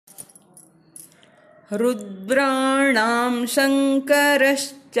रुद्राणां शङ्करश्चास्मि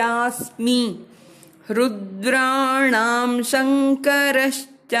रुद्राणां शङ्करश्चास्मि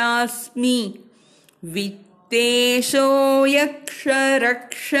वित्तेशो यक्षरक्षसां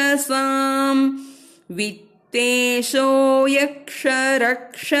वित्तेशो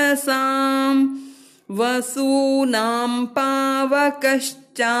यक्षरक्षसां वसूनां पावकश्चास्मि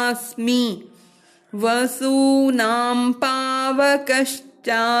वसूनां पावकश्चास्मि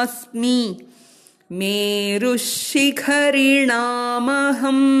मेरुशिखरिणामहम्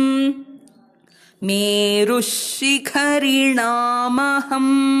मेरुशिखरिणामहम्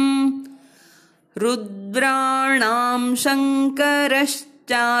रुद्राणां शङ्करश्चास्मि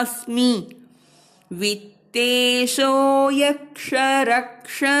वित्तेशो यक्षरक्षसां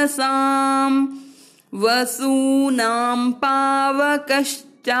वसूनां पावकश्चास्मि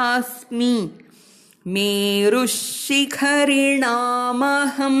मेरुशिखरिणामहम्।